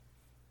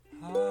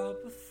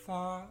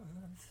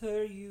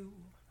Father, you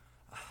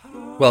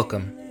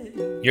Welcome.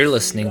 You're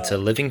listening to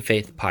Living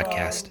Faith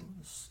Podcast.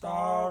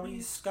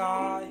 Starry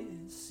skies,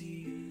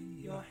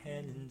 see your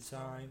hand in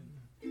time,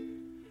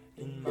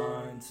 in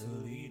mine to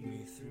lead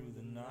me through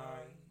the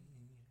night.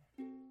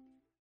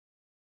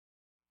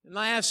 In the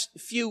last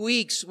few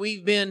weeks,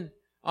 we've been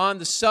on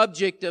the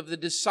subject of the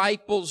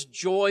disciples'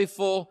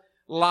 joyful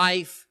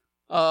life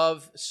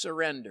of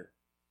surrender.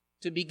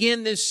 To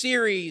begin this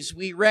series,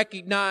 we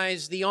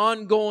recognize the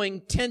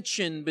ongoing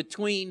tension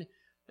between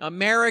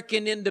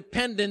American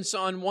independence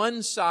on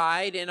one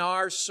side and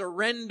our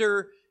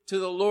surrender to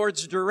the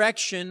Lord's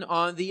direction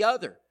on the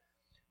other.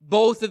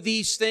 Both of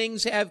these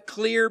things have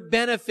clear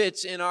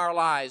benefits in our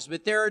lives,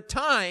 but there are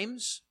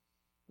times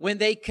when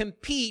they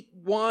compete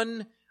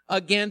one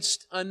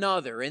against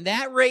another, and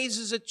that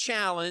raises a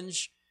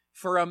challenge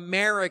for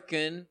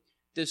American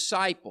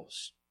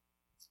disciples.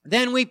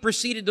 Then we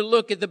proceeded to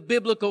look at the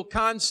biblical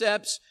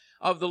concepts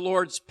of the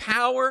Lord's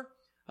power,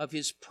 of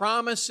His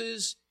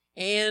promises,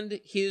 and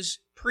His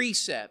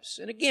precepts.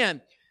 And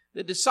again,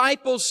 the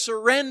disciples'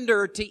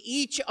 surrender to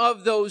each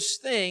of those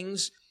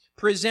things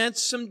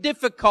presents some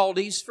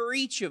difficulties for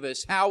each of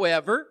us.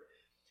 However,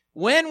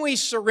 when we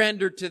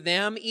surrender to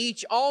them,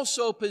 each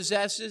also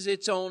possesses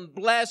its own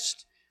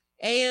blessed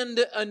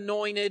and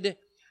anointed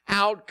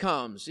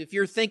outcomes. If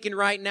you're thinking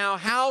right now,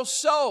 how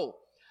so?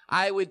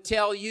 I would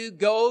tell you,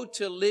 go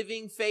to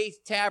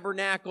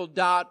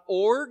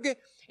livingfaithtabernacle.org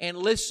and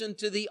listen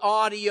to the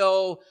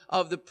audio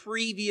of the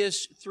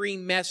previous 3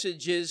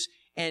 messages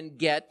and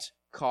get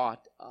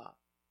caught up.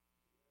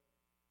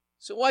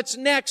 So what's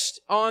next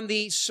on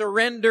the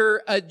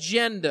surrender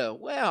agenda?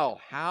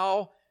 Well,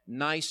 how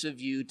nice of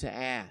you to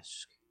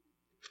ask.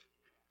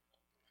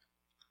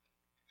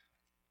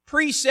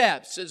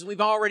 Precepts, as we've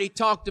already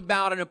talked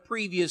about in a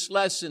previous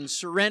lesson,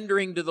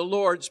 surrendering to the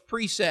Lord's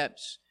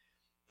precepts.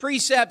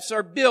 Precepts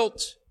are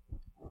built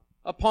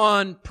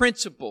upon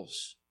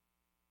principles.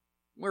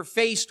 We're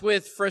faced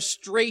with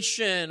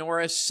frustration or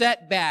a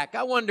setback.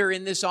 I wonder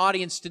in this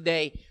audience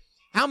today,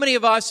 how many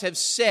of us have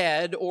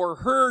said or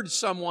heard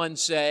someone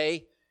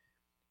say,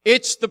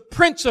 it's the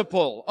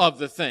principle of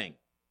the thing.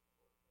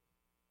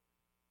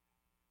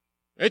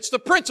 It's the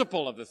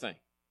principle of the thing.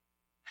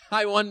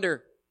 I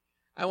wonder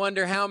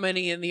how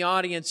many in the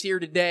audience here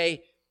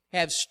today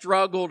have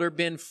struggled or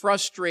been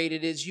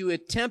frustrated as you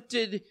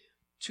attempted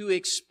to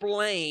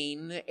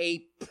explain a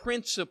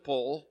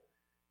principle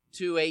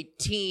to a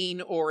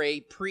teen or a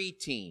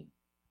preteen.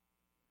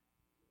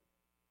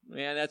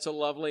 Man, that's a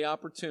lovely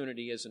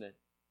opportunity, isn't it?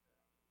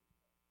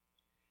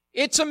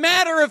 It's a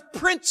matter of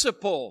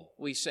principle,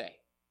 we say,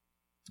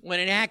 when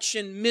an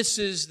action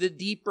misses the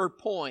deeper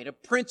point. A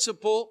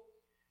principle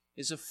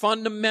is a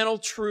fundamental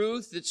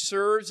truth that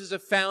serves as a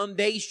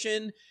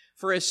foundation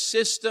for a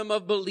system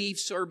of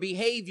beliefs or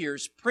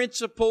behaviors.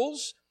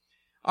 Principles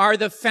are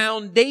the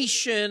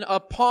foundation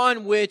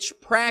upon which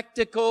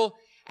practical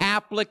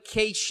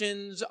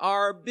applications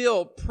are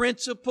built.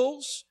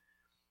 Principles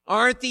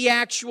aren't the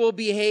actual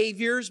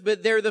behaviors,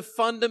 but they're the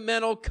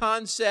fundamental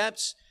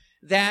concepts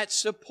that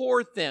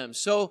support them.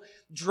 So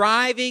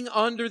driving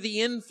under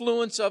the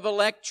influence of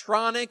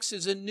electronics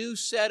is a new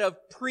set of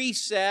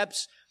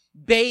precepts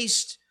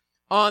based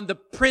on the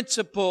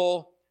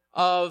principle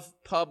of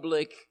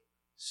public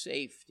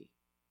safety.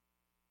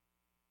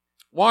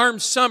 Warm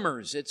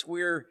summers,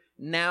 we're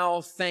now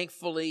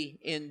thankfully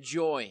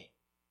enjoying.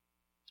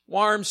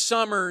 Warm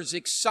summers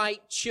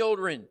excite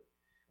children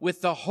with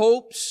the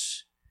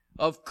hopes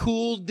of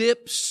cool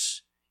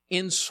dips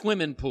in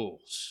swimming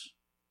pools.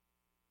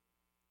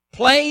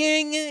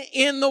 Playing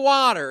in the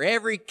water.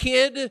 Every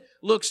kid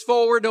looks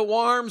forward to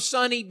warm,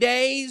 sunny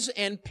days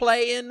and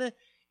playing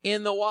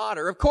in the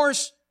water. Of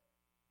course,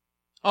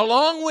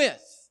 along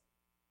with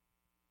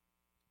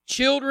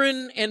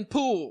children and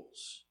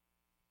pools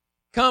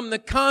come the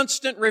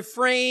constant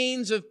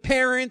refrains of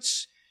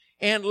parents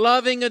and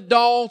loving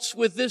adults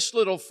with this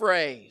little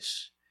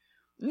phrase: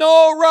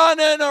 no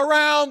running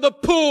around the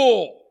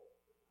pool.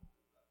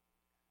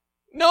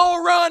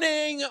 No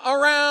running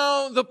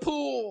around the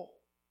pool.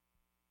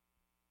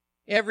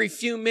 Every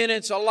few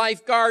minutes, a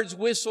lifeguard's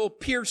whistle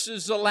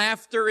pierces the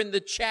laughter and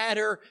the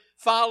chatter,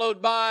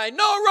 followed by,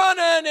 no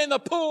running in the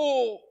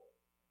pool.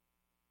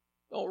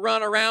 Don't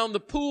run around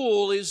the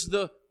pool is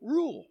the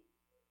rule.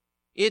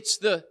 It's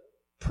the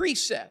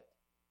precept.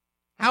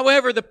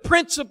 However, the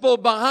principle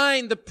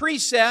behind the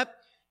precept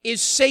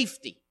is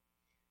safety.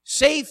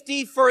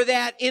 Safety for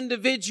that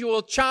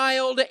individual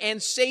child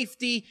and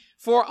safety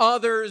for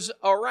others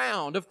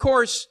around. Of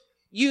course,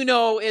 you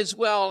know as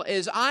well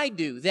as I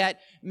do that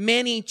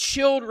many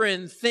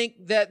children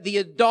think that the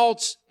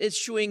adults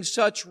issuing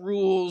such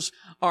rules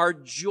are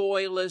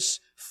joyless,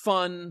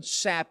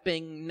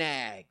 fun-sapping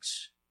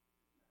nags.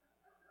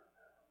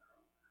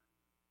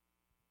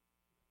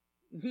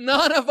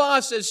 None of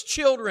us as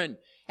children,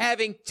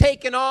 having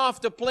taken off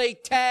to play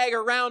tag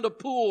around a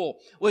pool,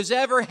 was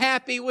ever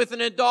happy with an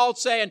adult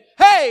saying,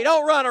 hey,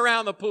 don't run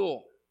around the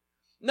pool.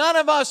 None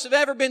of us have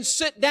ever been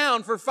sit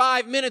down for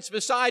 5 minutes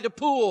beside a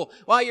pool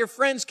while your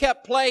friends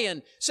kept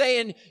playing,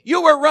 saying,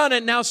 you were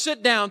running, now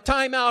sit down,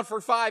 time out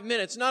for 5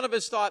 minutes. None of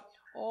us thought,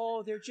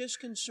 oh, they're just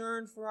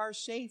concerned for our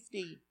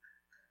safety.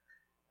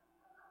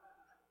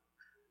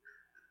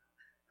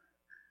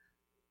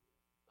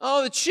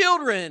 Oh, the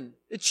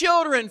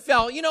children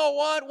felt, you know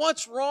what?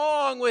 What's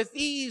wrong with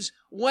these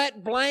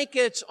wet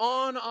blankets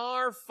on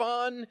our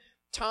fun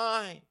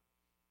time?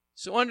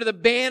 So under the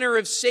banner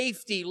of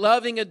safety,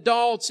 loving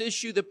adults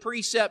issue the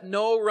precept,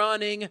 no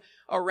running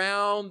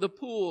around the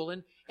pool.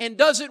 And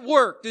does it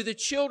work? Do the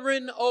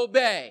children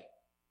obey?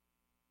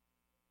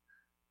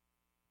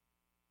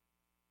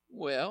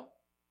 Well,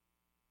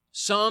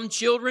 some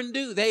children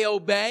do. They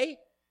obey.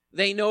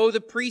 They know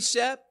the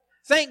precept.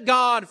 Thank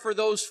God for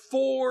those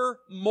 4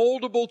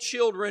 moldable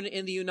children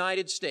in the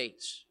United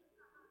States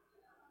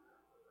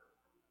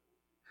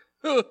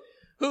who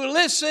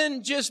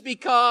listened just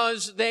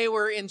because they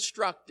were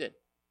instructed.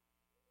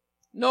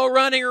 No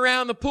running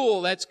around the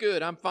pool. That's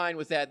good. I'm fine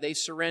with that. They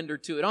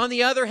surrendered to it. On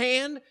the other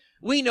hand,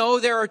 we know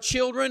there are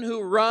children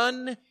who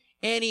run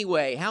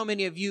anyway. How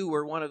many of you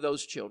were one of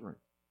those children?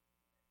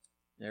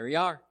 There you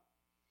are.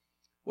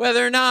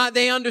 Whether or not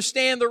they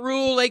understand the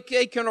rule, they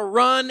can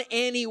run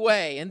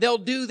anyway. And they'll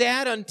do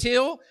that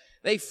until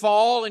they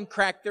fall and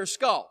crack their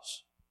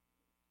skulls.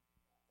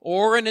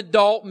 Or an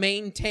adult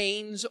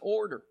maintains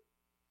order.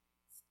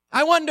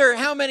 I wonder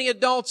how many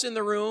adults in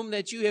the room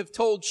that you have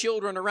told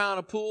children around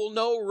a pool,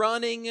 no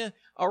running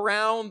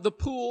around the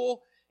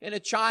pool, and a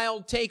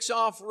child takes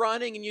off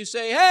running and you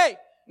say, hey,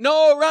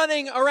 no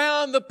running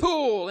around the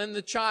pool. And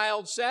the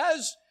child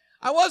says,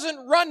 I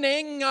wasn't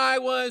running, I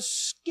was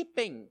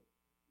skipping.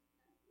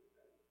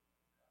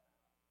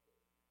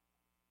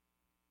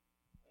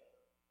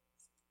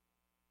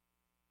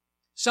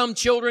 Some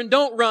children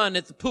don't run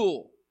at the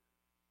pool.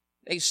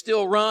 They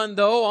still run,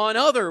 though, on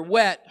other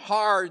wet,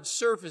 hard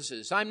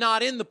surfaces. I'm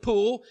not in the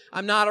pool.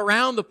 I'm not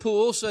around the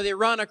pool, so they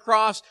run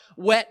across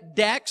wet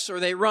decks or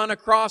they run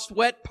across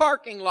wet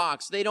parking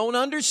lots. They don't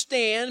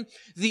understand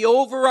the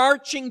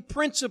overarching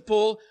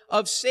principle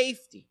of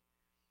safety.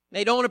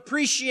 They don't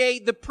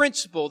appreciate the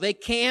principle. They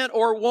can't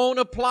or won't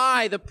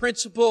apply the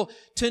principle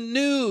to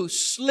new,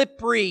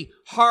 slippery,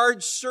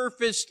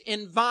 hard-surfaced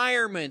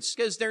environments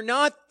because they're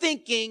not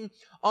thinking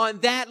on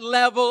that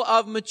level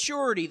of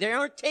maturity. They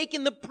aren't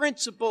taking the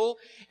principle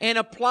and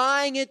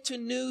applying it to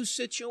new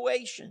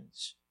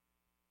situations.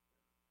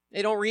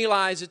 They don't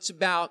realize it's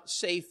about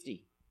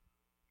safety.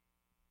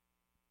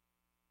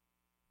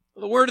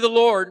 The word of the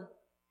Lord,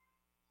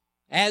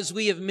 as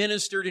we have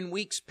ministered in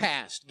weeks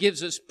past,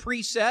 gives us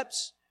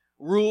precepts,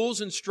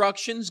 rules,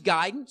 instructions,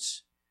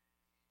 guidance.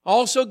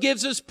 Also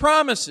gives us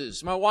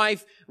promises. My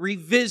wife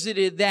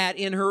revisited that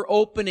in her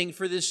opening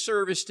for this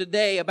service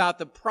today about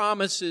the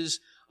promises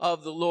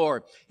of the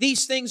Lord.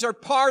 These things are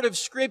part of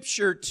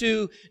Scripture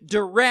to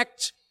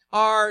direct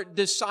our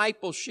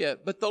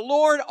discipleship. But the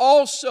Lord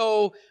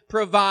also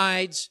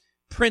provides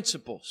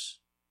principles.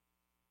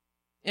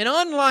 And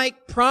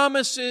unlike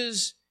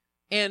promises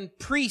and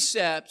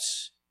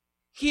precepts,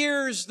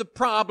 here's the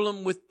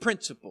problem with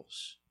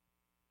principles.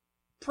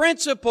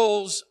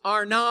 Principles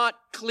are not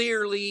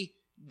clearly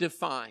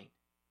defined.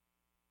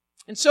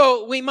 And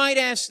so we might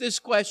ask this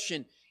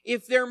question.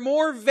 If they're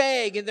more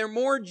vague and they're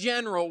more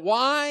general,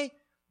 why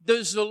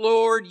does the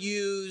Lord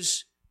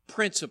use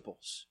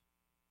principles?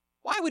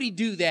 Why would He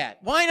do that?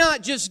 Why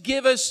not just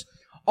give us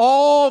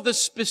all the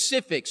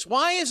specifics?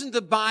 Why isn't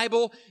the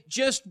Bible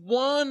just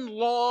one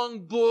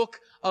long book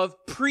of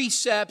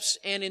precepts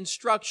and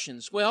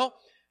instructions? Well,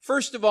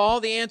 first of all,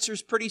 the answer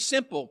is pretty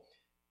simple.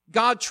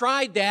 God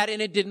tried that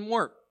and it didn't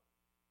work.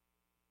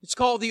 It's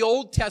called the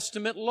Old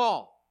Testament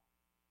law.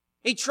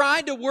 He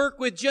tried to work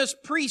with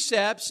just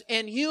precepts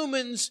and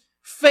humans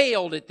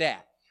failed at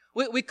that.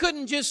 We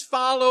couldn't just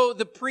follow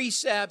the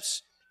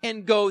precepts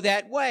and go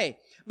that way.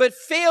 But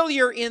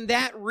failure in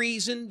that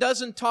reason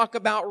doesn't talk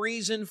about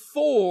reason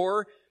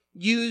for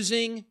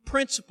using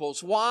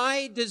principles.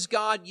 Why does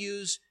God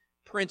use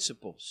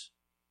principles?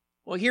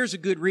 Well, here's a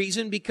good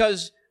reason.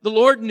 Because the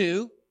Lord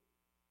knew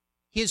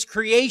His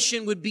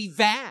creation would be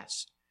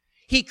vast.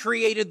 He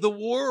created the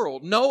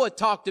world. Noah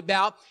talked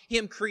about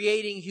Him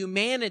creating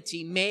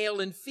humanity,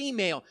 male and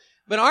female.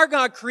 But our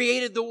God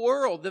created the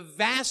world, the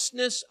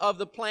vastness of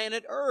the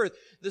planet Earth,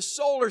 the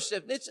solar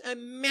system. It's a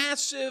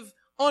massive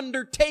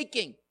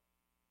undertaking.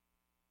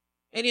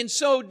 And in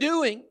so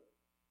doing,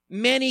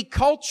 many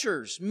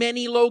cultures,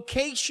 many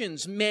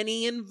locations,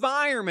 many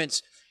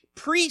environments,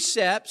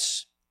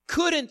 precepts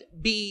couldn't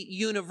be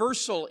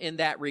universal in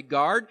that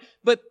regard,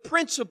 but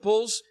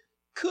principles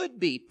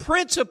could be.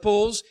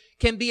 Principles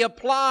can be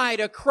applied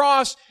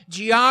across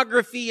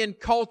geography and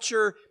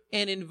culture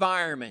and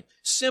environment.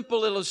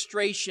 Simple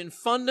illustration,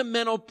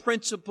 fundamental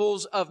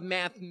principles of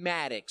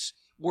mathematics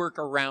work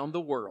around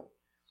the world,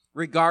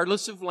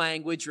 regardless of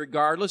language,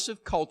 regardless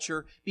of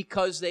culture,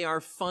 because they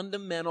are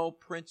fundamental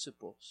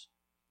principles.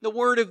 The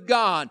Word of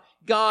God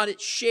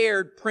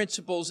shared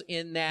principles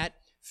in that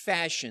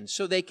fashion,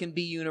 so they can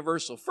be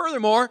universal.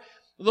 Furthermore,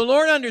 The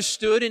Lord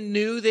understood and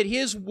knew that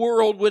His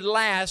world would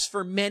last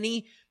for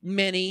many,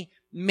 many,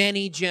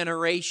 many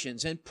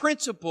generations. And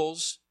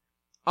principles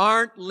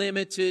aren't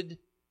limited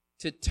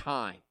to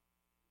time.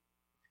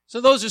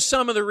 So those are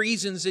some of the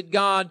reasons that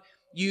God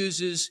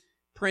uses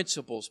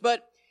principles.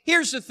 But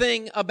here's the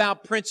thing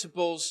about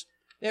principles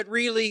that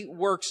really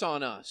works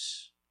on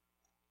us.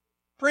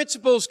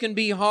 Principles can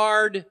be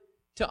hard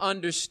to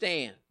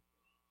understand.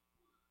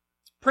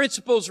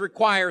 Principles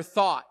require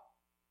thought.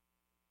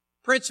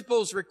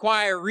 Principles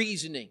require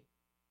reasoning.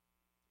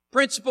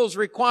 Principles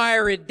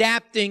require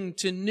adapting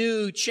to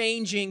new,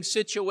 changing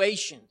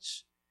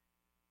situations.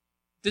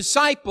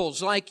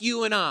 Disciples like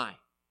you and I,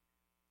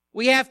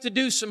 we have to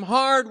do some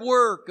hard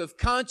work of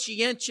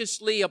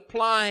conscientiously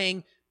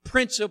applying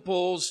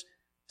principles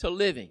to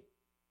living.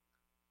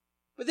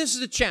 But this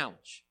is a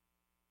challenge.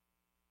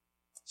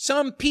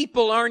 Some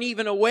people aren't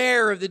even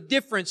aware of the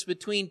difference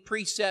between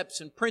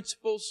precepts and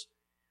principles.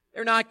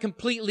 They're not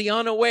completely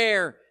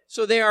unaware,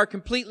 so they are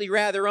completely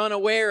rather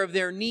unaware of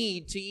their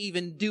need to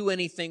even do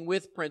anything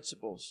with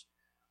principles.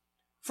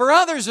 For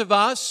others of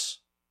us,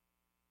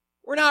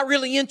 we're not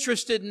really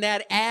interested in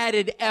that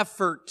added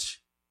effort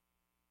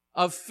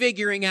of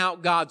figuring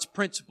out God's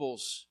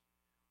principles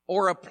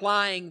or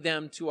applying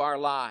them to our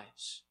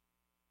lives.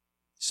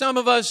 Some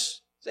of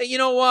us say, you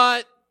know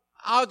what?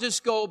 I'll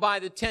just go by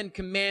the 10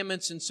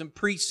 Commandments and some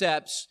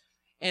precepts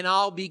and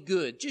I'll be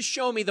good. Just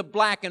show me the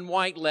black and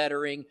white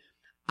lettering.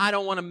 I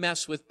don't want to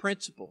mess with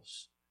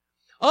principles.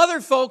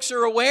 Other folks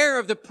are aware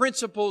of the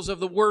principles of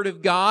the Word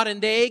of God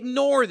and they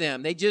ignore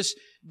them. They just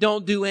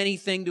don't do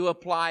anything to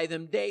apply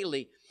them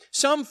daily.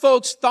 Some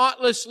folks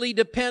thoughtlessly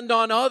depend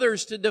on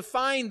others to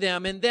define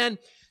them, and then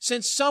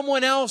since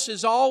someone else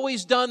has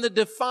always done the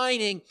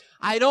defining,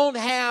 I don't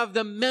have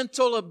the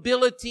mental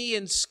ability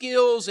and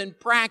skills and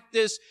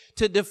practice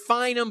to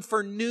define them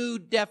for new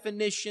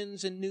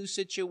definitions and new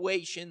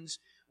situations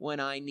when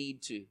I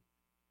need to.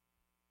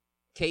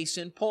 Case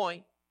in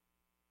point,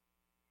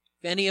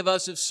 if any of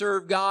us have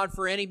served God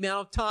for any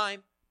amount of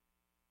time,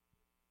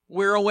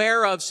 we're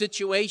aware of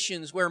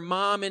situations where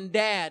mom and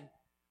dad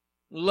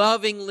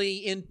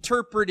lovingly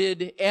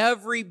interpreted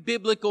every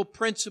biblical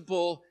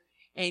principle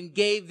and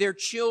gave their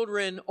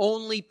children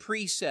only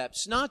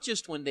precepts, not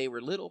just when they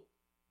were little,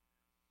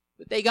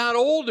 but they got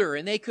older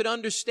and they could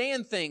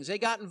understand things. They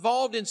got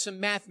involved in some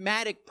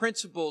mathematic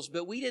principles,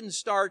 but we didn't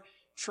start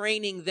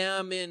training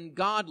them in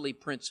godly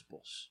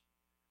principles.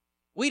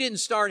 We didn't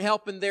start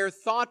helping their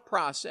thought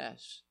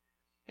process.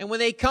 And when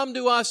they come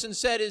to us and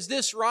said, is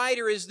this right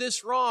or is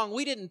this wrong?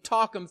 We didn't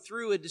talk them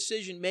through a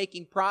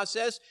decision-making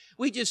process.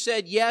 We just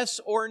said yes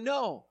or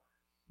no.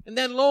 And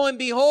then lo and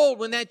behold,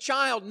 when that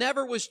child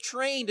never was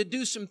trained to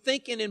do some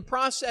thinking and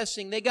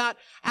processing, they got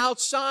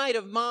outside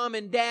of mom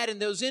and dad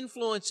and those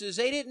influences.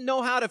 They didn't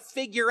know how to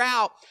figure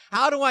out,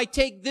 how do I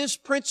take this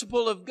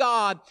principle of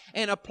God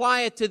and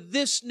apply it to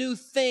this new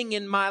thing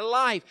in my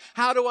life?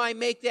 How do I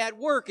make that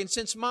work? And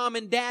since mom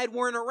and dad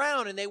weren't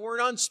around and they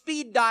weren't on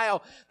speed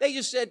dial, they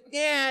just said,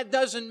 yeah, it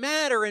doesn't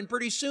matter. And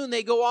pretty soon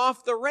they go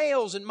off the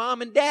rails and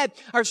mom and dad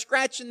are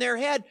scratching their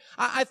head.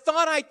 I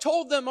thought I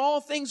told them all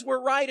things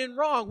were right and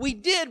wrong. We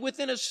did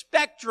within a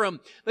spectrum,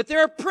 but there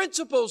are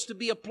principles to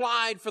be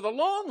applied for the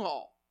long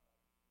haul.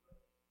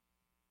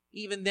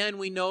 Even then,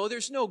 we know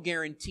there's no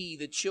guarantee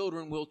that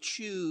children will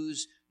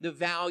choose the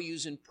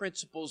values and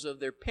principles of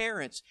their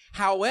parents.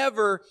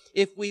 However,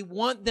 if we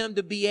want them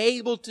to be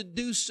able to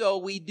do so,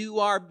 we do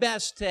our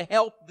best to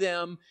help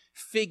them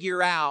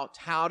figure out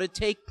how to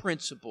take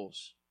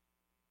principles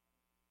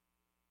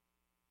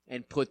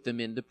and put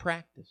them into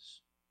practice.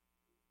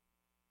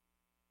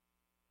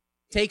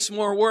 Takes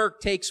more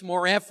work, takes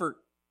more effort.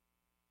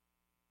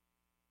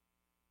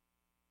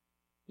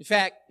 In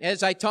fact,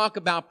 as I talk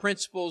about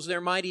principles,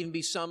 there might even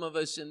be some of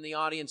us in the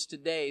audience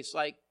today. It's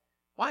like,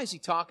 why is he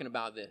talking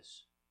about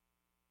this?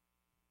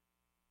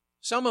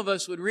 Some of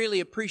us would really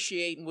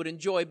appreciate and would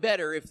enjoy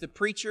better if the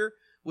preacher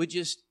would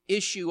just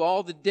issue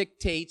all the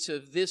dictates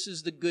of this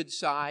is the good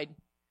side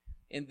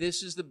and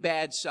this is the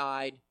bad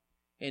side,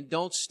 and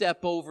don't step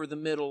over the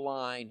middle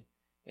line,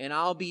 and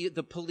I'll be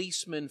the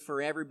policeman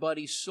for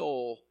everybody's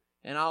soul,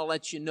 and I'll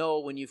let you know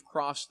when you've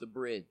crossed the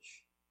bridge.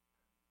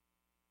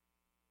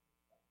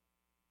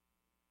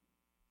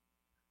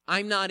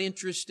 I'm not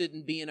interested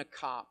in being a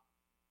cop.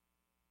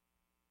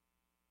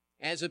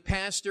 As a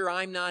pastor,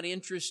 I'm not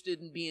interested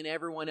in being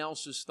everyone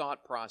else's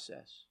thought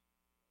process.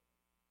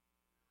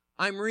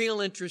 I'm real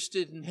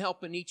interested in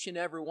helping each and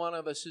every one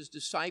of us as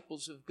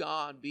disciples of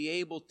God be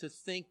able to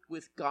think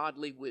with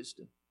godly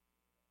wisdom.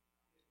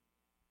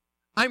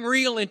 I'm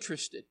real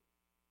interested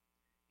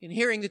in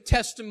hearing the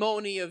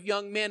testimony of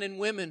young men and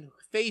women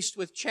faced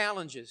with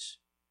challenges,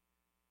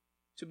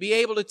 to be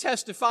able to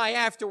testify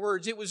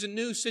afterwards, it was a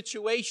new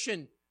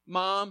situation.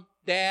 Mom,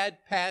 dad,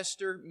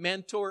 pastor,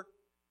 mentor.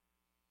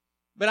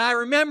 But I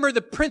remember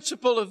the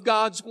principle of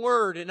God's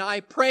Word, and I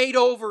prayed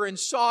over and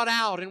sought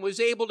out and was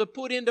able to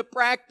put into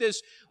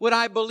practice what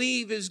I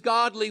believe is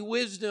godly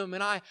wisdom.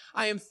 And I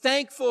am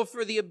thankful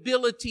for the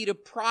ability to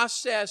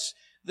process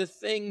the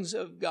things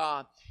of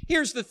God.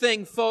 Here's the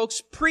thing,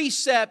 folks.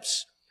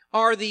 Precepts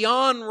are the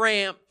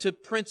on-ramp to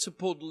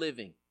principled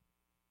living.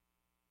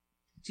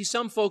 See,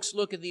 some folks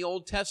look at the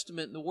Old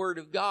Testament and the Word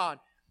of God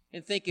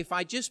and think, if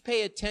I just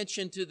pay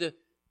attention to the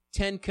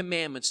 10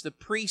 Commandments, the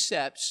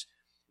precepts,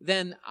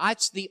 then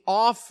that's the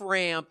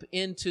off-ramp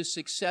into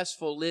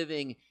successful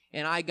living,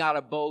 and I got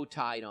a bow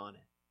tied on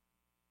it.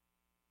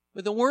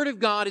 But the Word of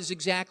God is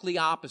exactly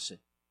opposite.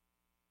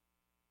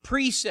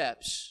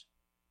 Precepts,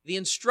 the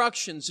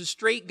instructions, the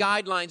straight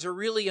guidelines are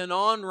really an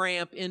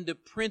on-ramp into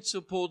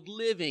principled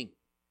living.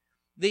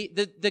 The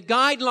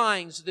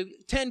guidelines, the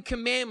 10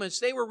 Commandments,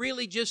 they were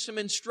really just some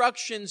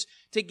instructions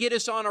to get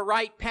us on a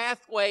right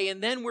pathway,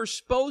 and then we're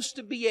supposed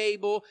to be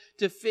able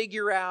to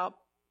figure out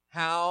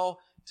how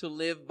to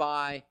live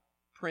by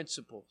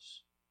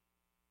principles.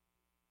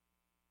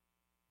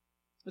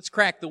 Let's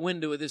crack the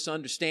window of this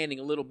understanding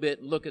a little bit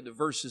and look at the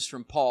verses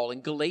from Paul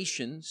in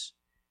Galatians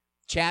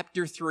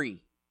chapter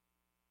 3.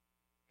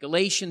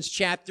 Galatians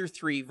chapter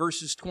 3,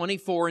 verses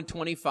 24 and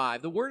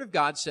 25. The Word of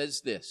God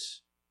says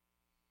this: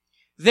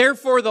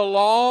 Therefore the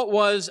law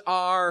was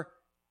our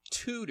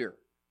tutor.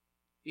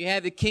 You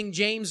have the King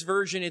James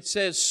Version, it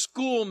says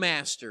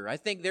schoolmaster. I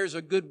think there's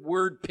a good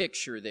word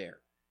picture there.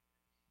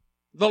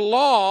 The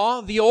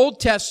law, the Old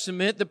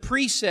Testament, the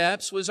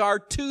precepts was our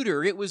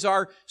tutor. It was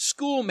our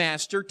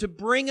schoolmaster to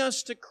bring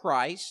us to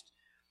Christ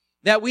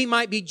that we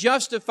might be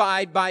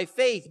justified by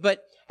faith.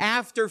 But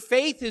after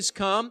faith has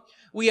come,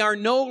 we are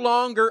no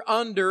longer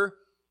under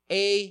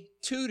a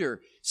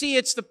tutor. See,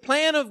 it's the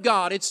plan of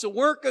God, it's the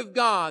work of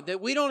God that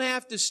we don't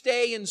have to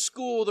stay in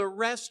school the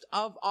rest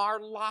of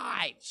our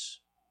lives.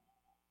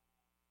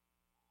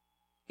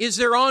 Is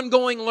there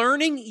ongoing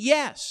learning?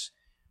 Yes.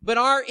 But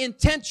our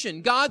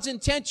intention, God's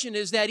intention,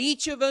 is that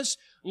each of us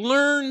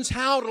learns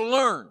how to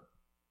learn.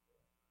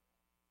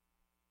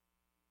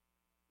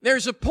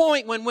 There's a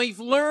point when we've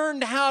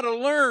learned how to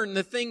learn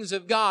the things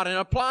of God and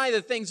apply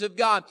the things of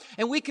God,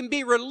 and we can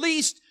be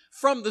released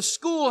from the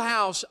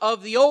schoolhouse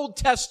of the Old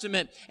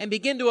Testament and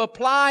begin to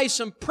apply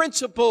some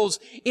principles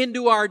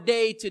into our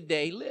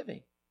day-to-day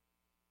living.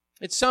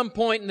 At some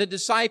point in the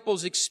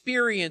disciples'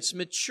 experience,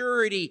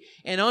 maturity,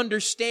 and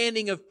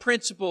understanding of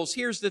principles.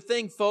 Here's the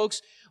thing,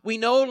 folks. We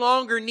no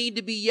longer need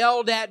to be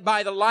yelled at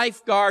by the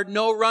lifeguard,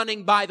 no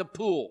running by the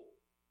pool.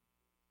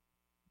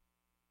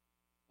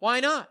 Why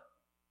not?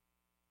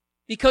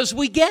 Because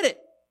we get it.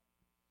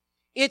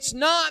 It's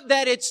not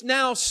that it's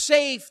now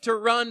safe to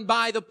run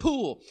by the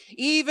pool.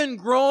 Even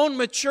grown,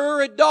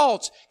 mature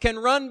adults can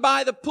run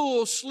by the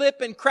pool,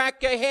 slip, and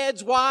crack their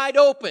heads wide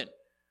open.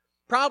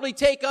 Probably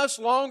take us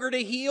longer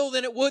to heal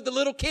than it would the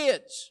little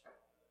kids.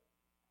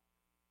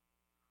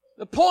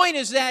 The point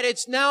is that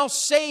it's now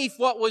safe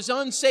what was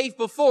unsafe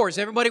before. Is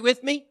everybody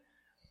with me?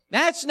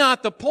 That's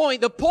not the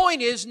point. The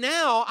point is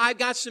now I've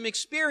got some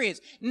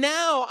experience.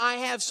 Now I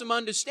have some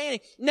understanding.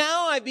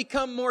 Now I've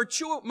become more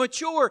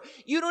mature.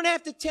 You don't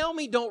have to tell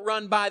me don't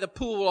run by the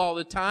pool all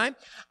the time.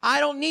 I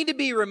don't need to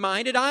be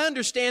reminded. I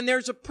understand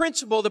there's a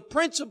principle. The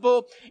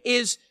principle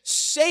is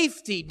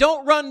safety.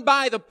 Don't run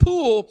by the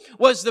pool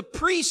was the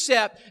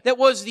precept that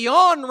was the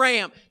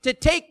on-ramp to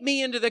take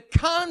me into the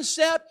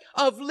concept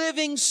of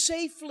living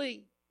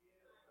safely.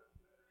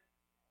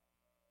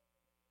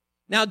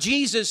 Now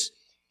Jesus,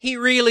 He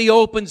really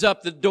opens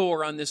up the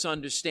door on this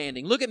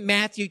understanding. Look at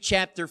Matthew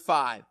chapter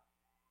 5.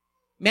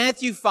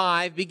 Matthew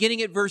 5,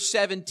 beginning at verse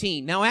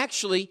 17. Now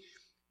actually,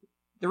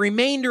 the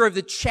remainder of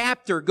the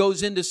chapter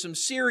goes into some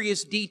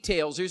serious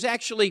details. There's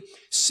actually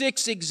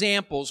 6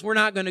 examples. We're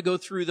not going to go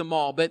through them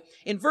all. But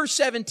in verse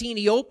 17,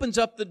 He opens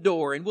up the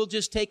door, and we'll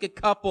just take a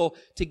couple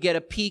to get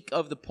a peek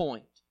of the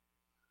point.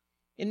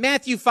 In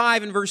Matthew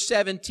 5 and verse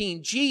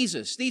 17,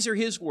 Jesus, these are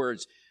His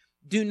words,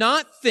 "Do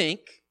not think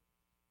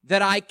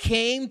that I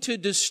came to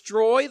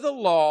destroy the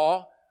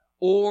law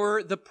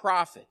or the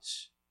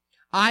prophets.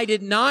 I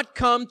did not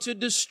come to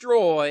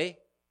destroy,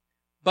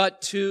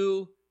 but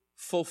to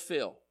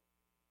fulfill."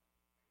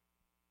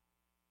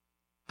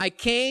 I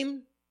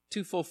came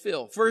to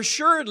fulfill. "For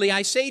assuredly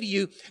I say to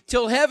you,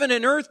 till heaven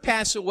and earth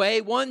pass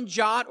away, one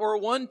jot or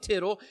one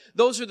tittle,"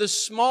 those are the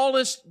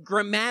smallest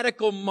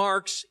grammatical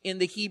marks in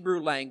the Hebrew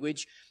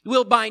language,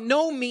 "will by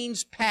no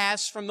means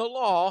pass from the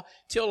law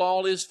till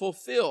all is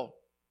fulfilled."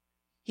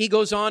 He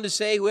goes on to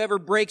say, "Whoever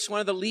breaks one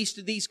of the least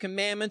of these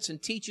commandments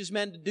and teaches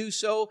men to do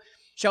so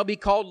shall be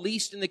called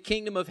least in the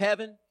kingdom of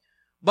heaven.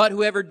 But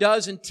whoever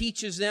does and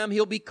teaches them,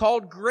 he'll be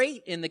called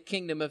great in the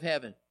kingdom of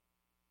heaven.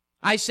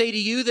 I say to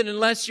you that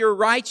unless your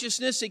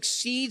righteousness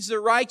exceeds the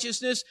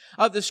righteousness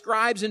of the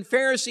scribes and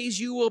Pharisees,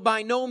 you will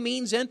by no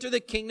means enter the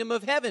kingdom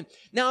of heaven."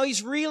 Now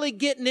He's really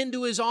getting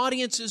into His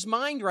audience's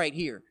mind right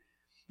here.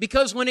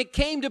 Because when it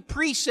came to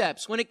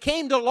precepts, when it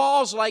came to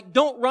laws like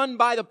don't run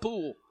by the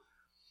pool,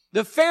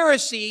 the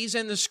Pharisees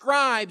and the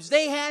scribes,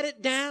 they had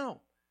it down.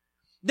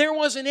 There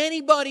wasn't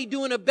anybody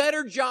doing a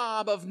better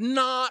job of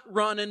not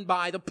running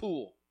by the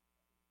pool.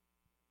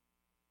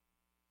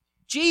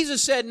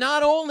 Jesus said,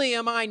 not only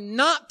am I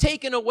not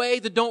taking away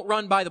the don't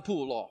run by the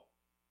pool law,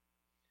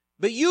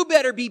 But you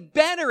better be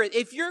better at,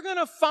 if you're going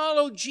to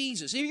follow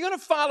Jesus, if you're going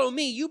to follow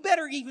me, you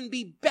better even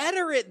be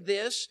better at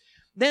this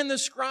than the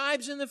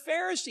scribes and the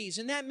Pharisees.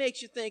 And that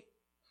makes you think,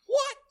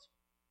 what?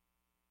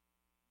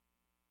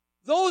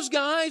 Those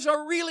guys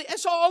are really,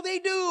 that's all they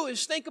do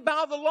is think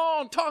about the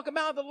law and talk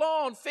about the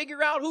law and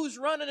figure out who's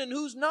running and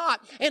who's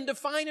not and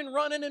defining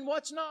running and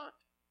what's not.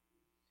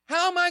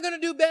 How am I going to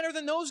do better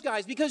than those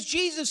guys? Because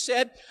Jesus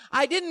said,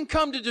 I didn't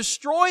come to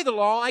destroy the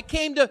law. I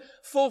came to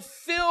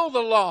fulfill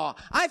the law.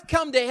 I've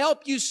come to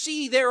help you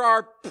see there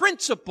are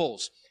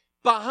principles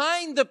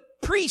behind the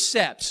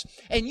precepts.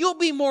 And you'll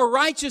be more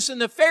righteous than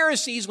the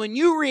Pharisees when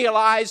you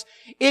realize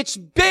it's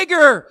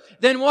bigger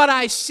than what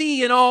I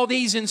see in all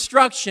these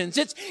instructions.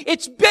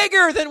 It's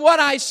bigger than what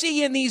I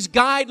see in these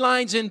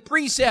guidelines and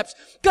precepts.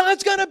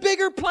 God's got a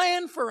bigger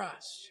plan for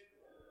us.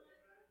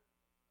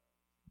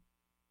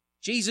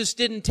 Jesus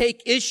didn't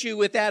take issue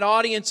with that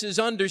audience's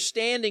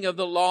understanding of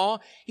the law.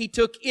 He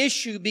took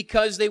issue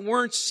because they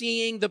weren't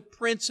seeing the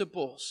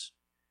principles.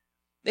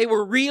 They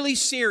were really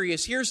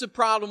serious. Here's the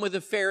problem with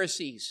the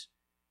Pharisees.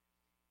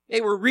 They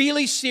were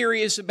really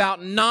serious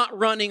about not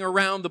running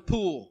around the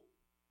pool.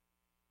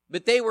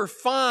 But they were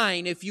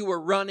fine if you were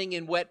running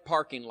in wet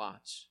parking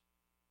lots.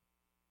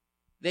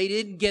 They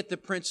didn't get the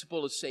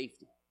principle of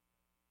safety.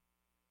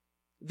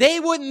 They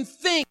wouldn't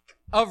think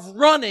of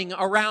running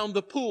around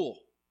the pool.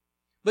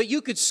 But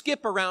you could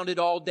skip around it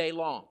all day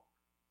long.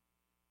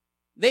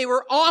 They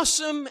were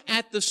awesome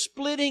at the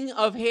splitting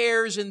of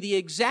hairs and the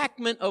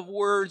exactment of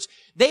words.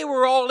 They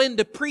were all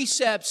into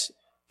precepts,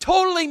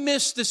 totally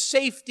missed the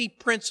safety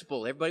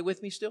principle. Everybody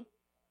with me still?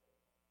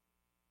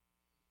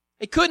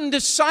 They couldn't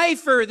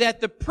decipher that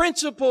the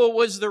principle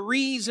was the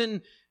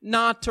reason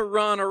not to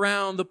run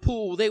around the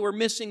pool. They were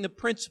missing the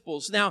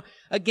principles. Now,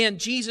 again,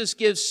 Jesus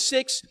gives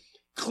 6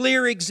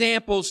 clear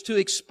examples to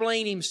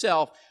explain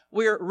himself.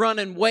 We're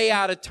running way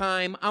out of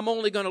time. I'm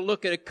only going to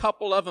look at a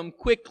couple of them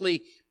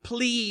quickly.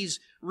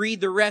 Please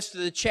read the rest of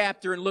the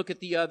chapter and look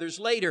at the others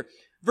later.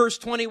 Verse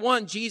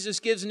 21, Jesus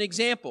gives an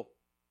example.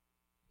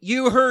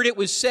 You heard it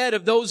was said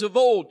of those of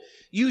old,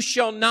 you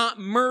shall not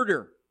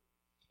murder,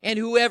 and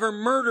whoever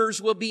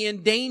murders will be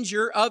in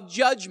danger of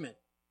judgment.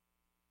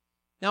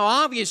 Now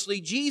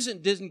obviously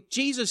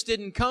Jesus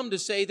didn't come to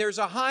say there's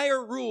a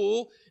higher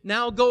rule,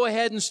 now go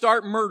ahead and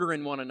start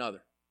murdering one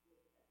another.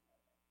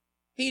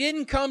 He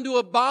didn't come to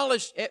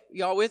abolish,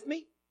 y'all with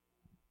me?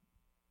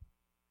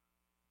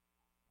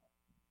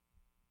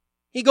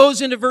 He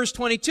goes into verse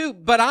 22,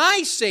 but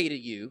I say to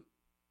you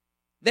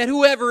that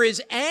whoever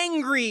is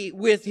angry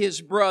with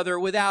his brother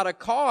without a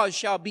cause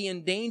shall be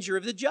in danger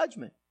of the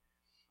judgment.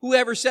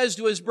 Whoever says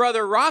to his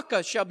brother,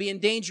 Raca, shall be in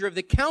danger of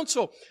the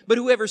council, but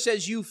whoever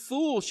says, you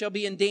fool, shall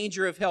be in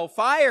danger of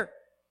hellfire.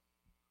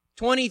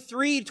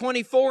 23,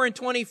 24, and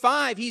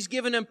 25, he's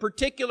given them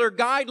particular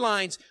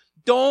guidelines.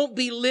 Don't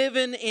be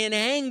living in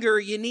anger.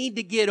 You need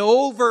to get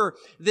over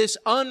this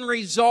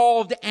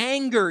unresolved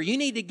anger. You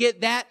need to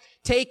get that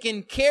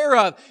taken care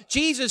of.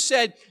 Jesus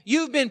said,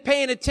 you've been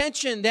paying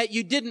attention that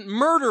you didn't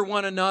murder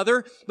one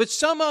another, but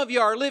some of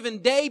you are living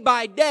day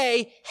by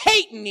day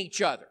hating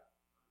each other.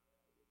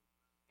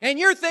 And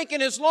you're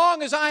thinking, as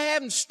long as I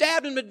haven't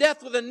stabbed him to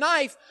death with a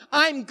knife,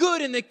 I'm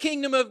good in the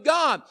kingdom of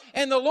God.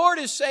 And the Lord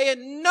is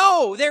saying,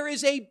 no, there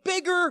is a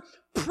bigger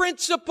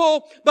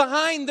principle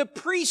behind the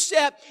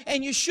precept,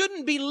 and you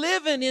shouldn't be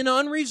living in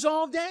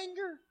unresolved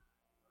anger.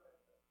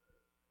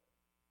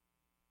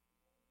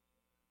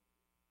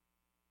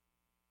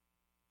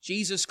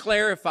 Jesus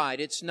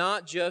clarified, it's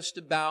not just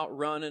about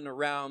running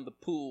around the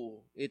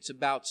pool. It's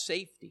about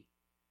safety.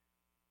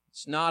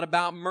 It's not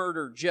about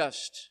murder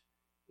just.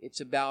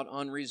 It's about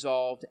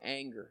unresolved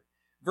anger.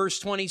 Verse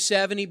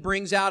 27, he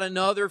brings out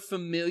another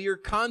familiar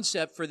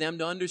concept for them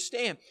to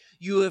understand.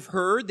 You have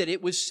heard that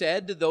it was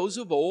said to those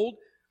of old,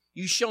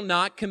 you shall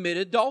not commit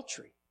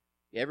adultery.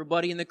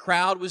 Everybody in the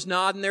crowd was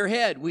nodding their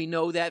head. We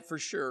know that for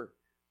sure.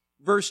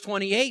 Verse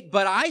 28,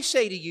 but I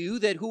say to you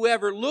that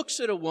whoever looks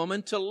at a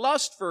woman to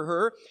lust for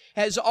her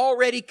has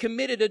already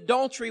committed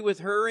adultery with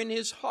her in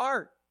his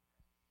heart.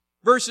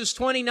 Verses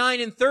 29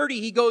 and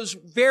 30, he goes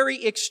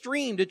very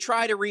extreme to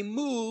try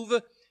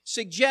to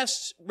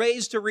suggests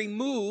ways to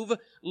remove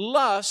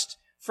lust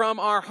from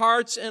our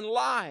hearts and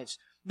lives.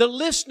 The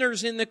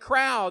listeners in the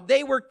crowd,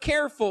 they were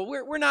careful.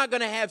 We're not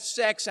going to have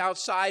sex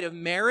outside of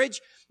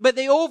marriage, but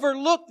they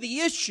overlooked the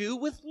issue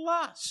with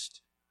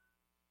lust.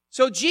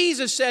 So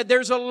Jesus said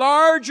there's a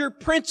larger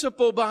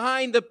principle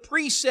behind the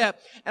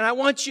precept, and I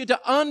want you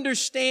to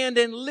understand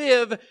and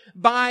live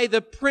by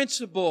the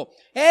principle.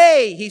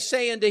 Hey, he's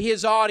saying to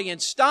his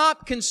audience,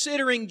 stop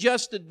considering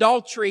just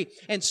adultery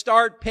and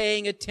start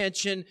paying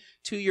attention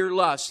to your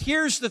lust.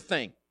 Here's the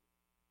thing.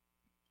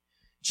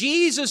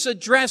 Jesus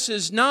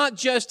addresses not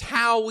just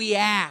how we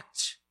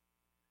act,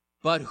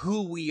 but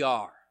who we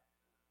are.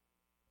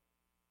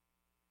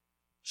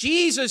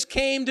 Jesus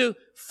came to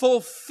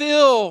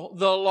fulfill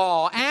the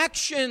law.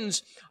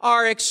 Actions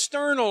are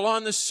external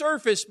on the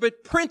surface,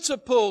 but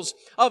principles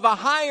of a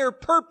higher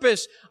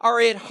purpose are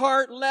at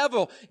heart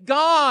level.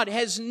 God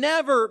has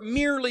never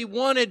merely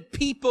wanted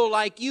people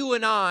like you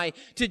and I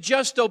to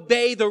just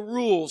obey the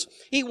rules.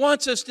 He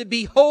wants us to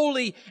be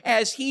holy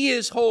as He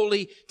is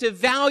holy, to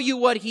value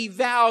what He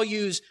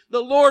values.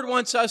 The Lord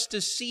wants us to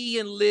see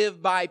and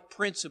live by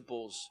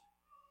principles,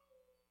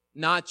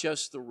 not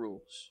just the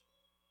rules.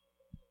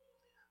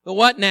 But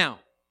what now?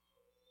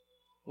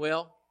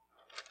 Well,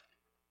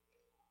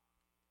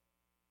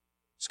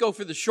 let's go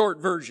for the short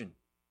version.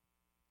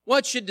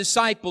 What should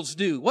disciples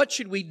do? What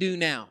should we do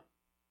now?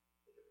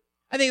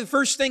 I think the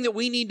first thing that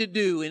we need to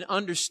do in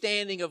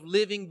understanding of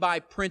living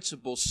by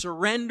principles,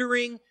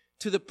 surrendering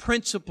to the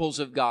principles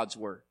of God's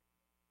Word.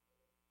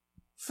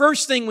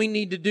 First thing we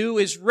need to do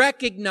is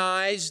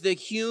recognize the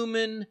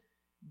human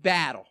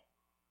battle.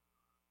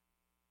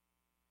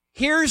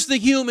 Here's the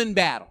human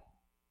battle.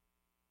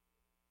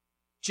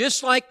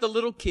 Just like the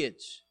little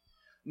kids.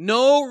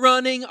 No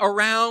running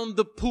around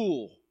the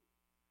pool.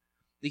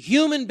 The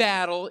human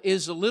battle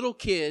is a little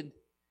kid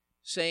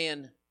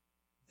saying,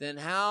 then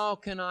how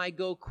can I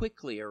go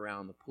quickly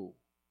around the pool?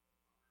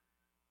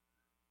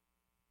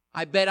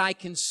 I bet I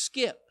can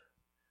skip.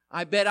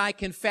 I bet I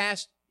can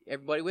fast.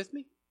 Everybody with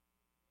me?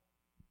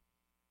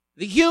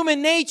 The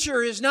human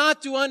nature is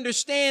not to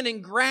understand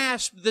and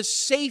grasp the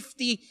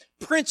safety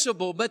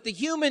principle, but the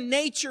human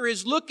nature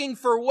is looking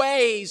for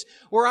ways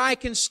where I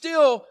can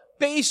still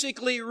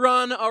basically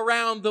run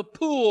around the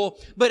pool,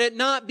 but it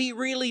not be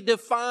really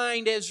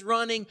defined as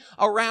running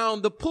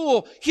around the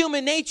pool.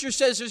 Human nature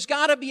says there's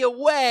got to be a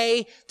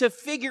way to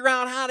figure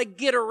out how to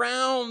get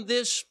around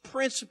this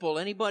principle.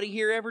 Anybody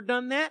here ever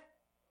done that?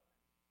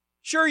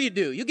 Sure you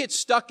do. You get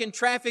stuck in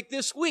traffic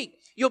this week.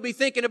 You'll be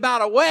thinking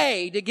about a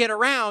way to get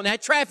around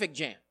that traffic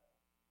jam.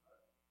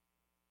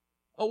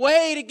 A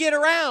way to get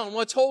around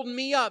what's holding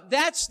me up.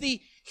 That's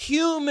the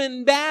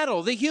human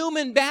battle. The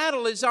human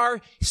battle is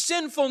our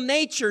sinful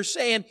nature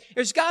saying,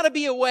 there's got to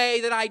be a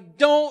way that I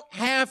don't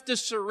have to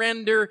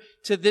surrender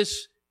to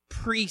this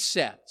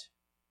precept.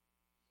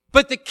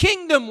 But the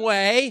kingdom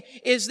way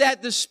is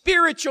that the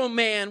spiritual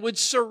man would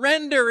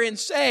surrender and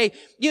say,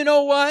 you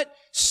know what?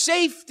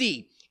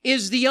 Safety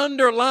is the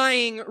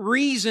underlying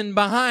reason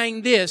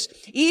behind this.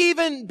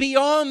 Even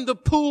beyond the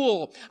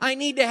pool, I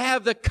need to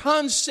have the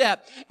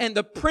concept and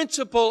the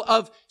principle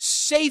of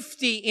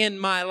safety in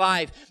my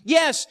life.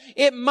 Yes,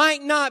 it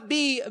might not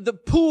be the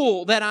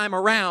pool that I'm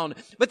around,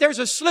 but there's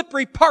a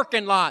slippery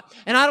parking lot,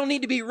 and I don't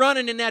need to be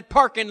running in that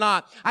parking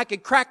lot. I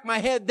could crack my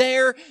head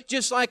there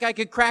just like I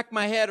could crack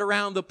my head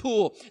around the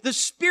pool. The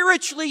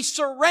spiritually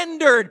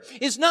surrendered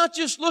is not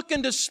just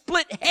looking to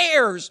split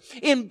hairs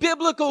in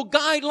biblical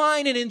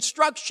guideline and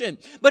instruction,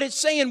 but it's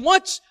saying,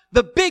 what's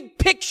the big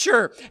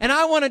picture? And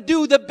I want to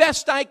do the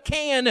best I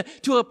can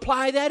to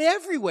apply that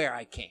everywhere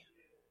I can.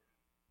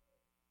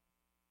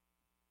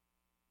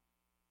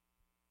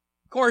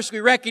 Of course, we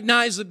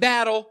recognize the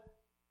battle.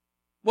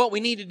 What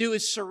we need to do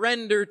is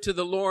surrender to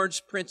the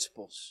Lord's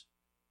principles.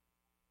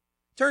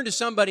 Turn to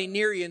somebody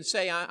near you and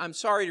say, I'm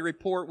sorry to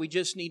report, we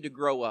just need to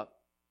grow up.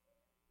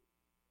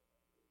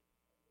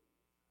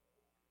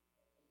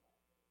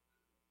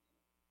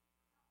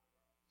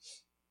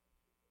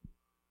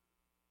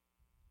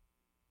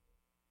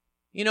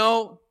 You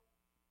know,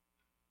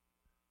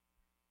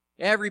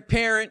 every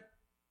parent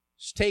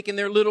is taking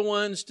their little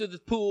ones to the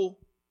pool.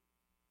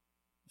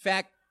 In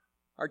fact,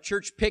 our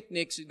church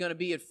picnics is going to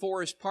be at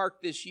Forest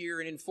Park this year,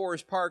 and in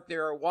Forest Park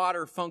there are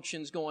water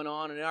functions going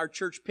on, and at our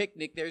church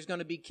picnic there's going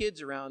to be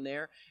kids around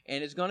there,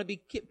 and it's going to be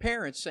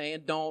parents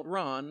saying, don't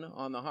run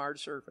on the hard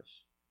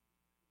surface.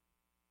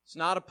 It's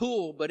not a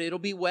pool, but it'll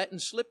be wet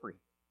and slippery.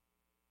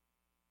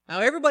 Now,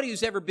 everybody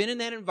who's ever been in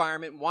that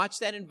environment, watched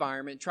that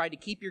environment, tried to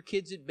keep your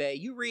kids at bay,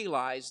 you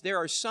realize there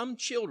are some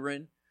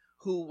children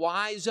who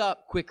wise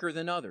up quicker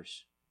than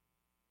others.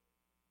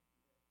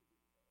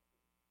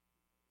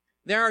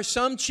 There are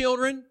some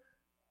children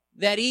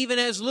that even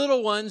as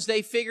little ones,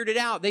 they figured it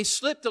out. They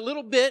slipped a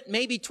little bit,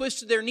 maybe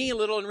twisted their knee a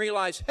little and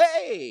realized,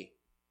 hey,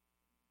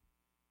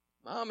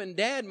 Mom and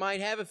Dad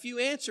might have a few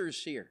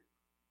answers here.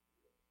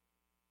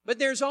 But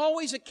there's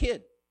always a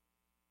kid,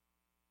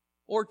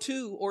 or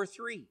two, or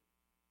three.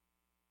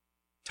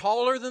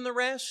 Taller than the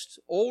rest,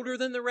 older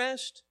than the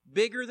rest,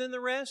 bigger than the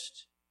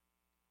rest.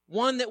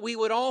 One that we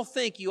would all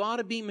think you ought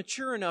to be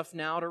mature enough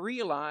now to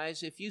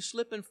realize if you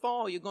slip and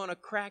fall, you're going to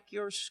crack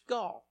your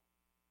skull.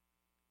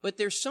 But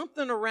there's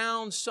something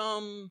around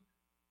some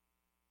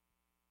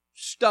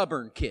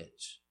stubborn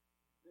kids.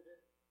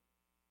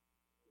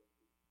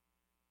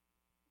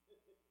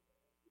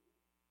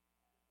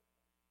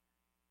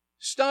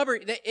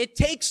 Stubborn. It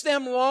takes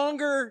them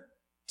longer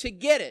to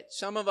get it.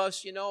 Some of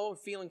us, are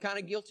feeling kind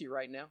of guilty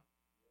right now.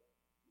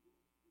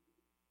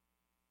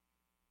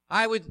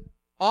 I would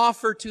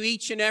offer to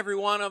each and every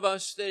one of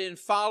us that in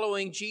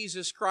following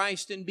Jesus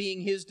Christ and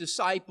being His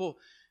disciple,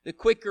 the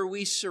quicker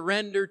we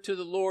surrender to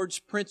the Lord's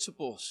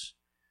principles,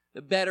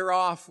 the better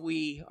off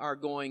we are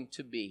going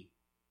to be.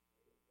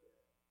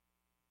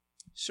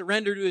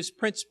 Surrender to His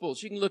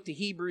principles. You can look to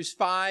Hebrews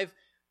 5,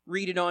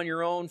 read it on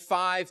your own,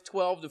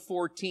 5:12 to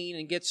 14,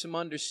 and get some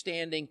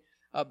understanding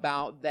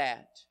about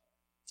that.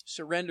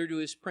 Surrender to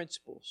His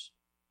principles.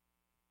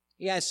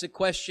 He asks the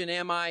question,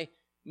 am I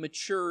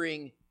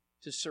maturing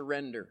to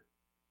surrender?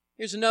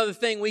 Here's another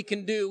thing we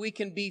can do. We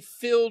can be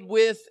filled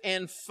with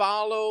and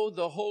follow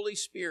the Holy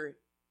Spirit.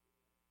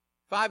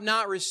 If I've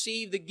not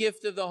received the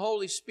gift of the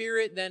Holy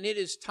Spirit, then it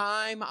is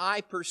time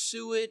I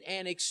pursue it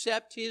and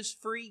accept His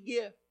free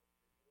gift.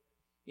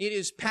 It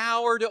is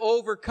power to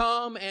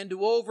overcome and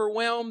to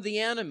overwhelm the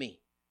enemy.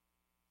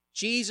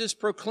 Jesus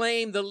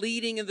proclaimed the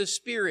leading of the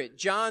Spirit.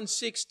 John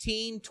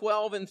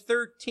 16:12 and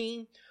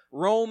 13.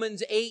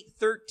 Romans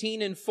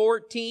 8:13 and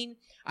 14.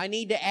 I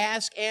need to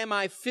ask, am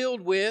I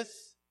filled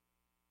with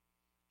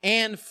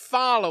and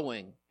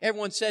following?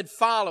 Everyone said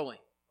following.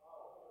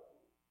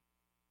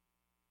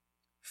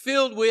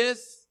 Filled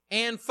with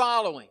and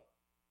following.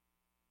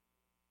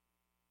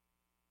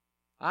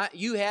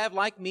 You have,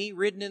 like me,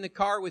 ridden in the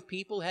car with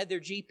people, had their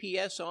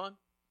GPS on.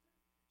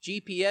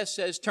 GPS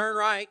says, turn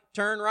right,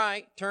 turn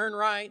right, turn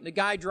right. And the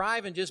guy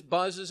driving just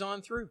buzzes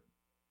on through.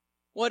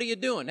 What are you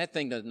doing? That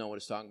thing doesn't know what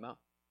it's talking about.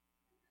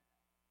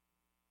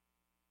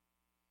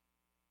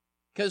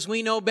 Because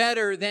we know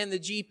better than the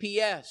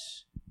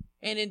GPS.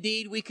 And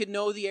indeed, we could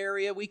know the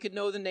area, we could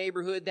know the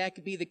neighborhood, that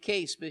could be the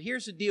case. But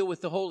here's the deal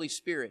with the Holy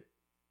Spirit.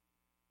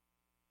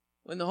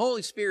 When the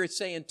Holy Spirit's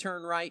saying,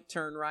 turn right,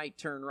 turn right,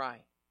 turn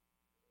right,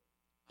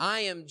 I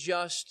am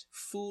just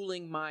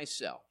fooling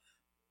myself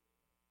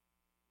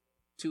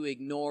to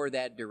ignore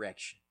that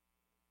direction.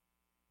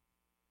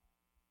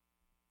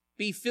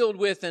 Be filled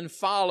with and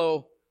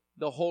follow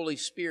the Holy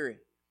Spirit.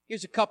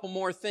 Here's a couple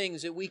more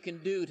things that we can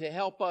do to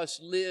help us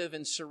live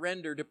and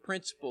surrender to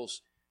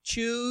principles.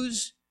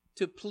 Choose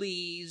to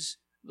please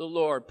the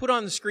Lord. Put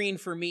on the screen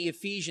for me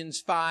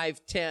Ephesians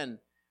 5:10.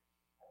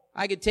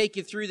 I could take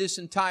you through this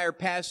entire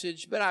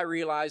passage, but I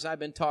realize I've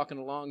been talking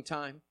a long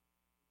time.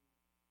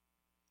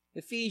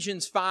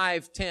 Ephesians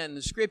 5:10,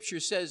 the Scripture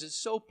says it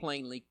so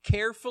plainly,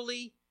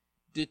 carefully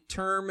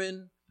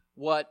determine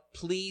what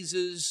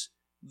pleases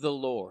the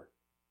Lord.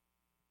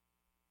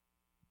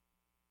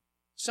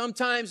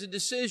 Sometimes a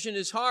decision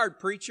is hard,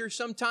 preacher.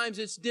 Sometimes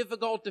it's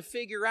difficult to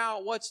figure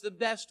out what's the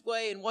best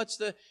way and what's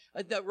the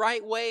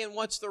right way and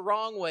what's the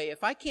wrong way.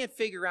 If I can't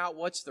figure out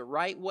what's the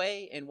right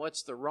way and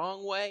what's the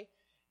wrong way,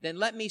 then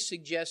let me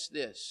suggest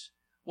this.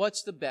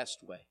 What's the best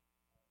way?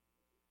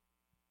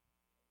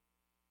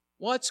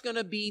 What's going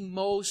to be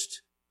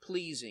most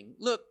pleasing?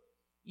 Look,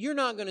 you're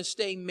not going to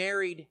stay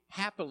married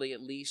happily,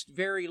 at least,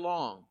 very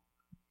long.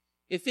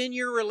 If in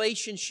your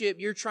relationship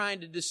you're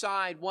trying to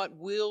decide what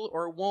will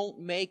or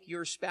won't make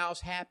your spouse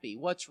happy,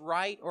 what's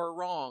right or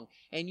wrong,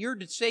 and your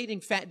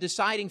deciding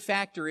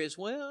factor is,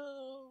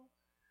 well,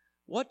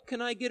 what can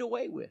I get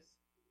away with?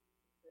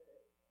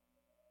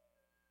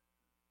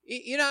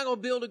 You're not going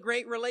to build a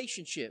great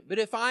relationship. But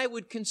if I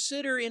would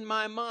consider in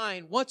my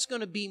mind what's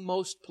going to be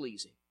most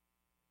pleasing,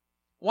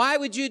 why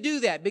would you do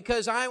that?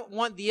 Because I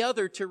want the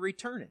other to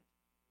return it.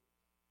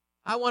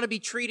 I want to be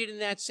treated in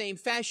that same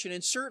fashion,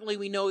 and certainly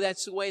we know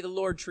that's the way the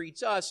Lord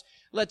treats us.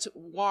 Let's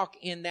walk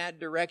in that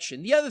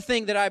direction. The other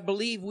thing that I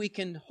believe we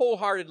can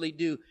wholeheartedly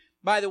do,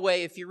 by the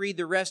way, if you read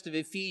the rest of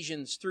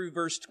Ephesians through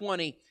verse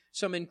 20,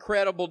 some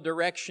incredible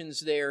directions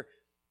there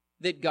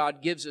that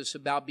God gives us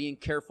about being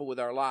careful with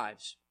our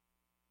lives.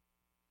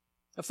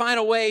 A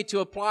final way to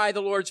apply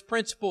the Lord's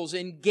principles,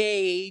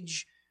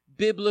 engage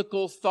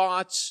biblical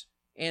thoughts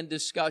and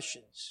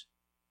discussions.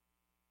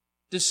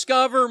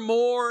 Discover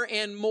more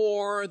and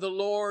more the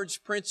Lord's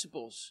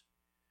principles.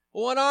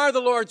 What are the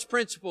Lord's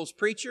principles,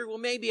 preacher? Well,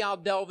 maybe I'll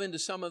delve into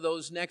some of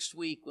those next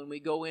week when we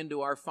go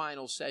into our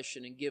final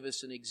session and give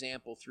us an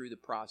example through the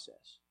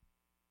process.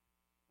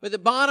 But the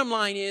bottom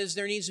line is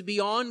there needs to be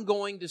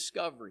ongoing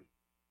discovery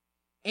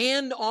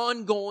and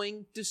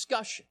ongoing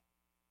discussion.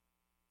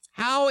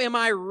 How am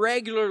I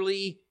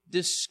regularly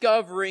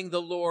discovering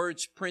the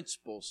Lord's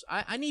principles?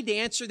 I need to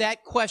answer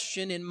that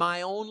question in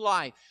my own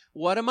life.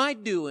 What am I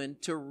doing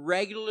to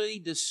regularly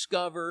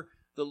discover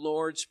the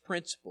Lord's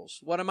principles?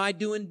 What am I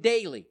doing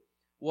daily?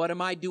 What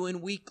am I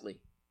doing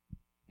weekly?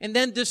 And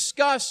then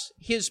discuss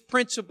His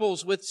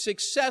principles with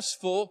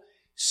successful,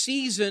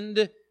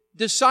 seasoned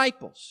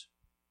disciples.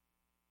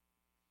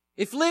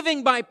 If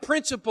living by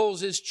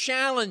principles is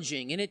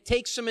challenging and it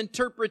takes some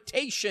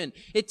interpretation,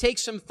 it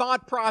takes some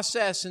thought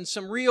process and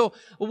some real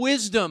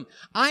wisdom,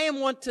 I am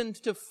wanting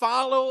to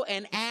follow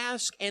and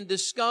ask and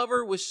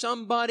discover with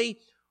somebody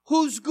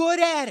who's good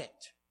at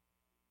it.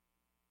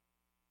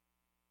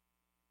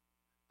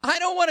 I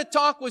don't want to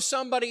talk with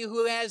somebody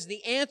who has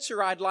the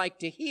answer I'd like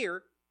to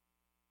hear.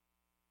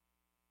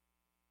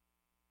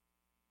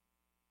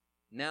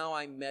 Now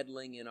I'm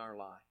meddling in our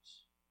lives.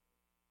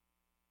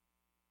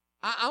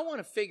 I want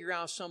to figure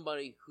out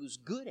somebody who's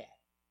good at it.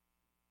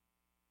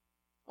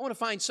 I want to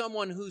find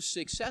someone who's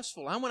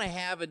successful. I want to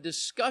have a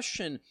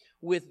discussion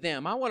with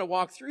them. I want to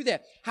walk through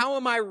that. How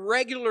am I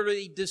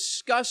regularly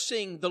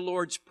discussing the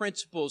Lord's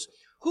principles?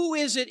 Who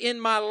is it in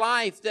my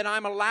life that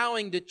I'm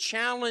allowing to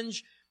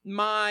challenge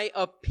my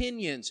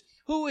opinions?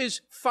 Who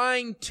is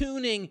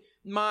fine-tuning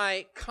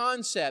my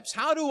concepts?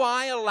 How do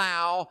I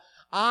allow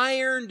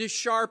iron to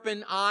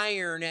sharpen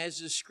iron as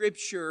the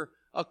Scripture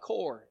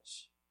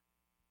accords?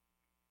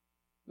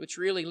 Which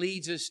really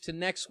leads us to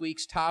next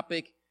week's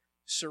topic,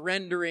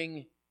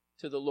 surrendering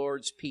to the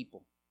Lord's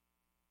people.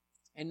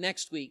 And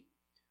next week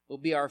will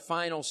be our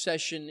final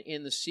session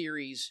in the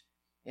series,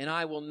 and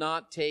I will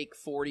not take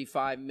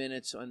 45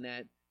 minutes on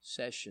that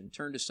session.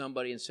 Turn to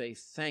somebody and say,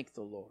 thank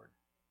the Lord.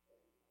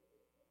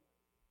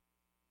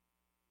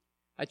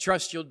 I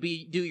trust you'll do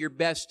your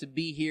best to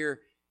be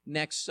here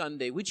next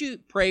Sunday. Would you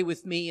pray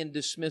with me in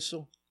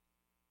dismissal?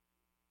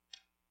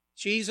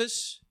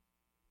 Jesus,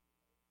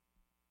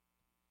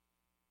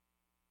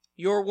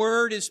 your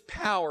word is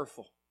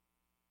powerful.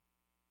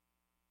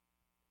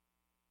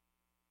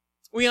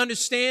 We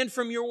understand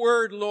from your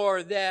word,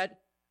 Lord, that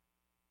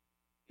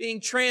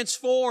being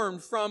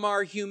transformed from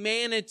our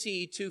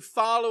humanity to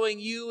following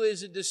you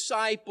as a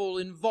disciple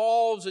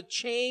involves a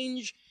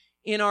change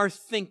in our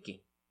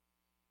thinking,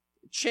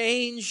 a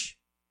change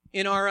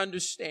in our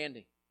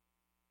understanding.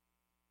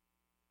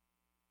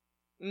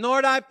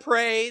 Lord, I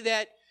pray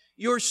that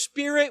your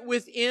Spirit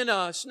within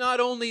us,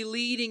 not only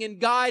leading and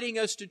guiding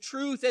us to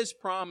truth as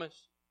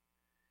promised,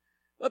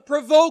 but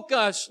provoke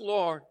us,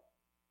 Lord.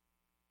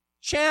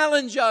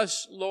 Challenge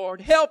us,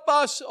 Lord. Help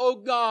us, O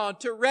God,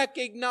 to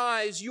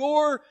recognize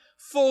your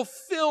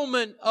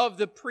fulfillment of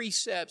the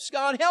precepts.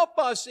 God, help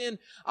us in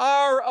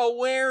our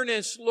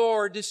awareness,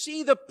 Lord, to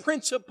see the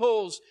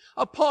principles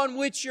upon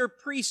which your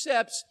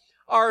precepts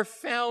are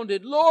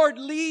founded. Lord,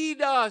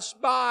 lead us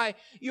by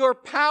your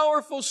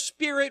powerful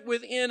Spirit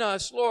within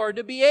us, Lord,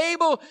 to be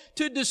able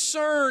to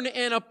discern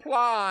and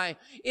apply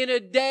in a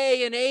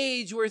day and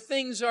age where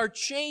things are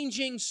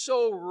changing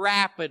so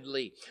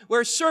rapidly,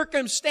 where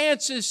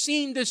circumstances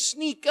seem to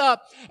sneak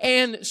up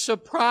and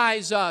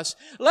surprise us.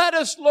 Let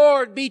us,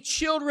 Lord, be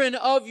children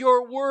of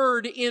your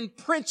word in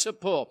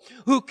principle,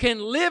 who can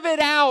live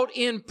it out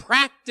in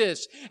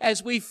practice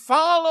as we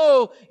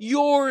follow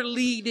your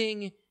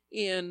leading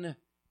in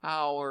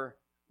our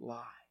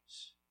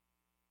lives.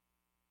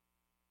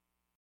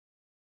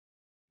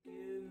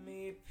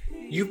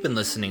 You've been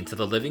listening to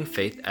the Living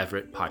Faith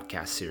Everett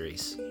podcast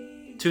series.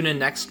 Tune in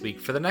next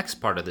week for the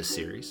next part of this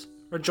series,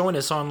 or join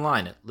us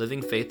online at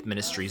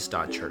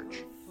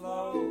livingfaithministries.church.